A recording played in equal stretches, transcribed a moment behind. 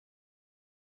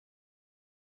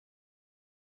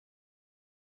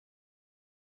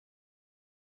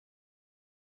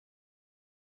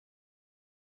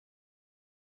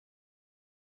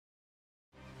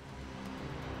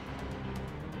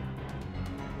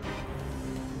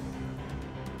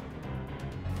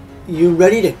You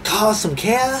ready to cause some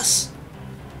chaos?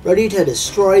 Ready to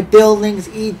destroy buildings,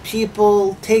 eat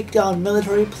people, take down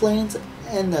military planes,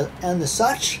 and the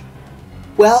such?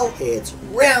 Well, it's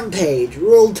Rampage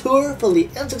World Tour for the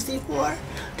N64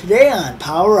 today on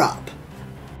Power Up.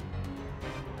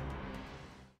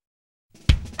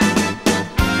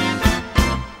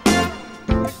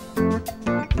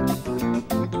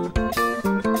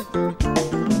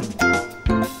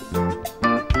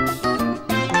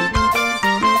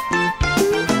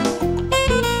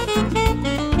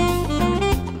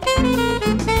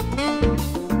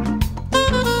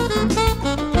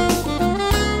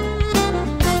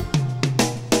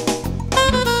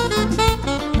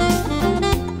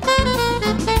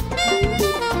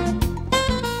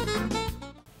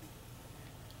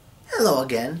 Hello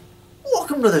again.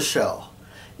 Welcome to the show.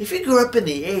 If you grew up in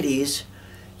the 80s,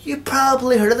 you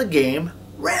probably heard of the game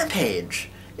Rampage.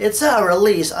 It saw a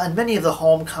release on many of the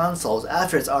home consoles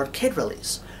after its arcade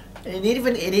release. And it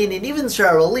even saw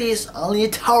a release on the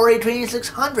Atari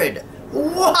 2600.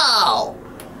 Wow!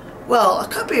 Well, a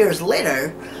couple years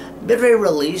later, Midway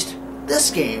released this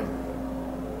game.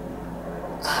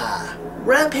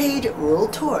 Rampage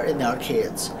World Tour in the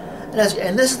arcades.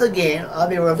 And this is the game I'll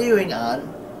be reviewing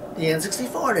on the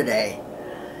N64 today.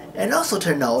 And also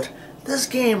to note, this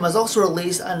game was also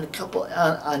released on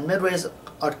Midway's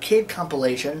arcade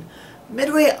compilation,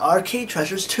 Midway Arcade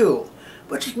Treasures 2,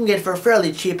 which you can get for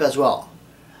fairly cheap as well.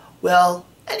 Well,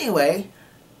 anyway,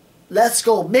 let's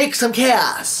go make some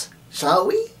chaos, shall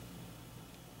we?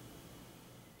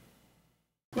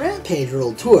 Rampage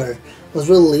World Tour was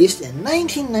released in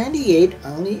 1998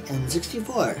 on the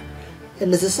N64,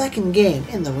 and is the second game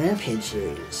in the Rampage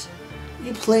series.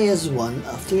 You play as one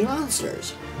of three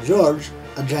monsters: George,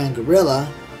 a giant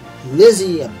gorilla;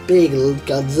 Lizzie, a big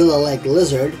Godzilla-like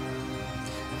lizard;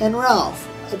 and Ralph,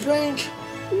 a giant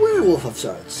werewolf of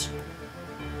sorts.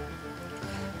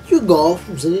 You go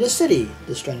from city to city,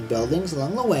 destroying buildings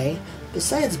along the way.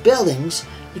 Besides buildings,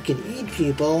 you can eat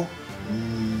people.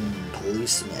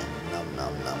 Policemen. Nom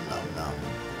nom nom nom nom.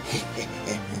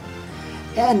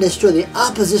 And destroy the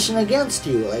opposition against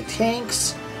you, like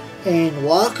tanks and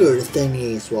walker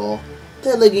thingies. Well,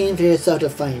 play the game for yourself to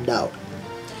find out.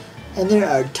 And there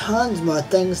are tons more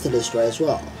things to destroy as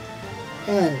well.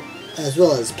 And as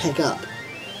well as pick up.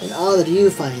 And all of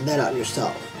you find that out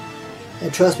yourself.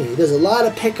 And trust me, there's a lot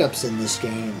of pickups in this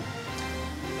game.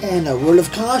 And a word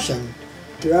of caution,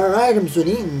 there are items when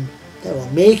eaten that will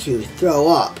make you throw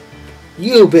up.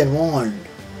 You've been warned.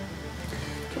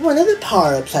 One of the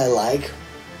power-ups I like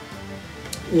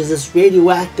is this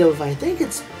radioactive, I think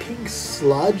it's pink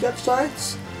sludge of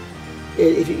sorts.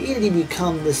 If you eat it, you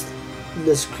become this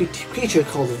creature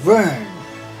called Vern.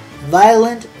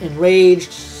 Violent,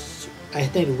 enraged, I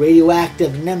think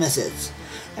radioactive nemesis.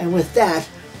 And with that,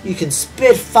 you can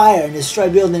spit fire and destroy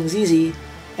buildings easy.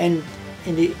 And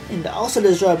also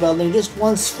destroy a building, just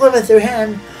one slip with your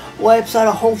hand wipes out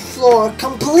a whole floor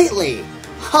completely.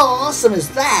 How awesome is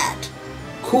that?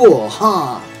 Cool,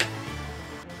 huh?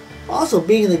 Also,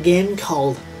 being in the game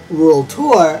called World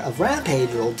Tour of Rampage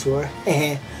World Tour,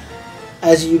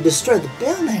 as you destroy the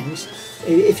buildings,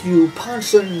 if you punch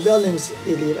certain buildings,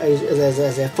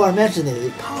 as I aforementioned, they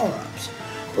leave power-ups.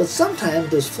 But sometimes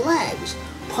there's flags.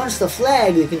 Punch the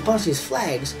flag. You can punch these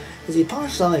flags. As you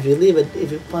punch them, if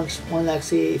you punch one, like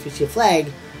say, if you see a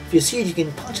flag, if you see it, you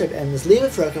can punch it and just leave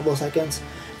it for a couple of seconds.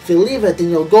 If you leave it, then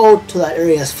you'll go to that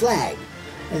area's flag.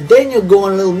 And then you'll go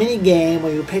on a little mini game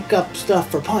where you pick up stuff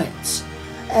for points.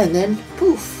 And then,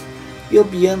 poof, you'll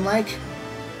be in like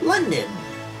London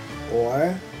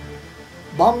or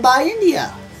Bombay,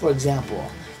 India, for example,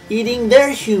 eating their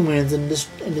humans and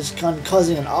just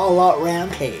causing an all-out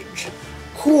rampage.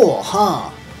 Cool, huh?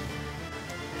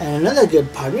 And another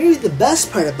good part, maybe the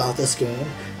best part about this game,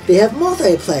 they have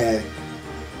multiplayer.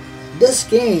 This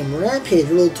game, Rampage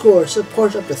World Tour,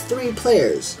 supports up to 3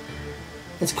 players.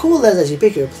 It's cool that as you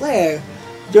pick your player,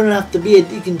 you don't have to be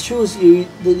you can choose,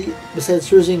 besides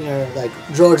choosing your, like,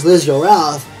 George, Lizzie, or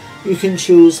Ralph, you can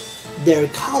choose their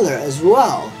color as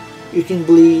well. You can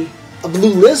be a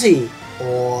blue Lizzie,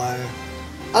 or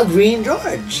a green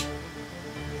George,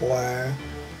 or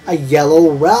a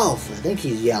yellow Ralph. I think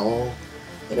he's yellow.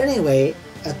 But anyway,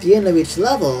 at the end of each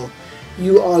level,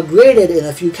 you are graded in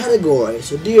a few categories,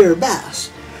 so do your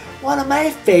best. One of my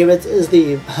favorites is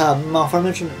the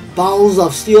aforementioned Balls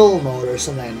of Steel mode or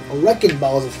something. Wrecking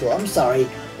Balls of Steel. I'm sorry.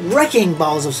 Wrecking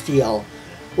Balls of Steel.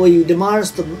 Where you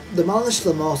demolish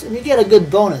the most and you get a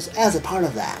good bonus as a part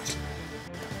of that.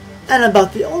 And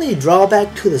about the only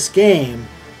drawback to this game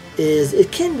is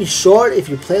it can be short if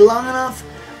you play long enough.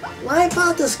 When I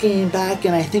bought this game back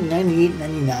in I think 98,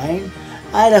 99,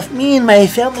 Me and my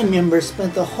family members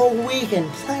spent the whole weekend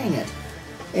playing it,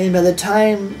 and by the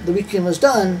time the weekend was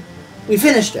done, we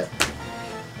finished it.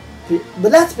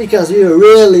 But that's because we were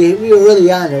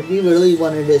really on it. We really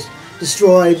wanted to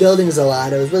destroy buildings a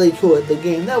lot. It was really cool at the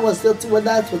game. That's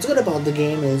what's good about the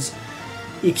game is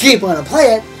you keep wanting to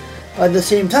play it, but at the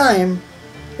same time,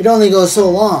 it only goes so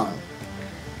long.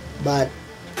 But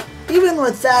even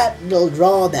with that little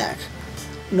drawback,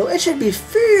 it should be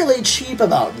fairly cheap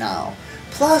about now.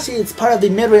 Plus, it's part of the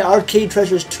Midway Arcade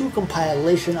Treasures 2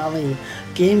 compilation on the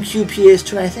GameCube,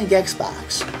 PS2, and I think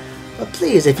Xbox. But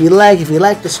please, if you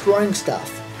like destroying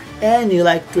stuff, and you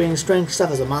like destroying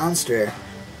stuff as a monster,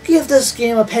 give this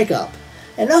game a pickup.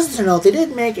 And also to note, they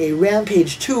did make a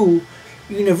Rampage 2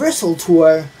 Universal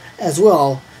Tour as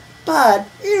well, but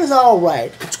it was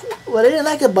alright. What I didn't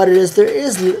like about it is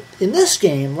in this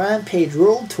game, Rampage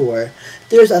World Tour,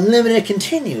 there's unlimited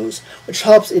continues, which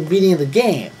helps in beating the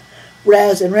game.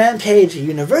 Whereas in Rampage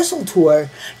Universal Tour,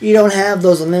 you don't have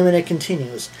those unlimited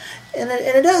continues. And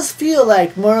it does feel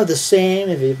like more of the same,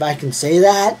 if I can say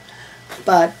that.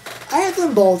 But I have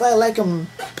them both. I like them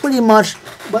pretty much.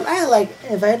 But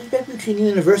if I had to pick between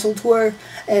Universal Tour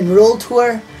and World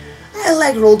Tour, I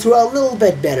like World Tour a little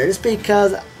bit better. Just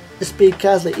because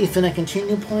the infinite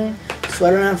continue point. So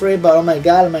I don't have to worry about, oh my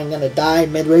god, am I going to die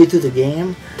midway through the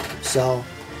game? So,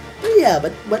 but yeah,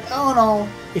 but all in all,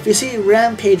 if you see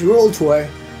Rampage World Tour,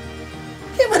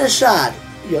 give it a shot.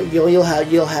 You'll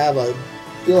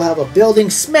have a building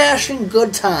smashing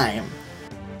good time.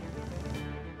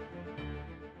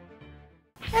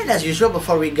 And as usual,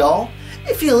 before we go,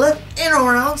 if you live in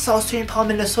or around South St. Paul,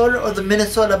 Minnesota, or the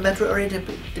Minnesota metro area to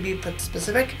be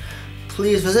specific,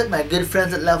 please visit my good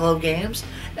friends at Level Up Games.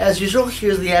 As usual,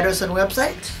 here's the address and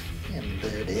website, and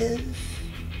there it is.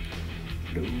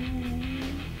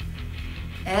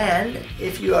 And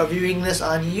if you are viewing this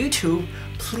on YouTube,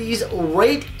 please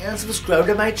rate and subscribe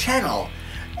to my channel.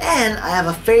 And I have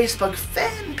a Facebook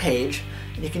fan page,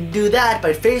 and you can do that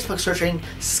by Facebook searching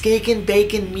Skakin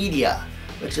Bacon Media,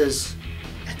 which is,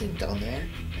 I think, down there.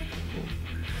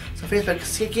 So Facebook,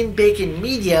 Skakin Bacon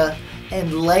Media,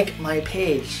 and like my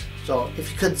page. So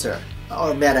if you could, sir,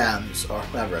 or madams, or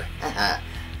whoever.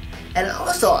 And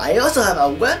also, I also have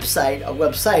a website, or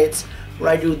websites, where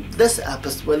I do this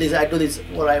episode,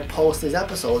 where I post these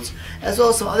episodes, as well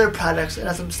as some other projects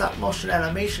and some stop motion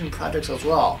animation projects as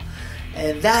well.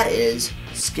 And that is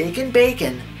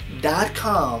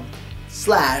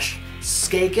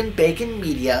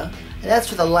skakinbacon.com/skakinbaconmedia, and that's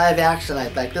for the live action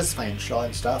like this fine show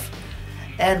and stuff.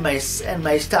 And my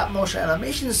stop motion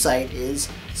animation site is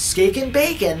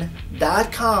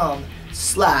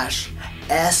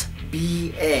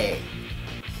skakinbacon.com/SBA.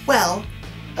 Well,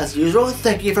 as usual,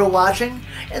 thank you for watching,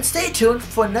 and stay tuned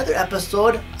for another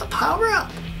episode of Power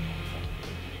Up!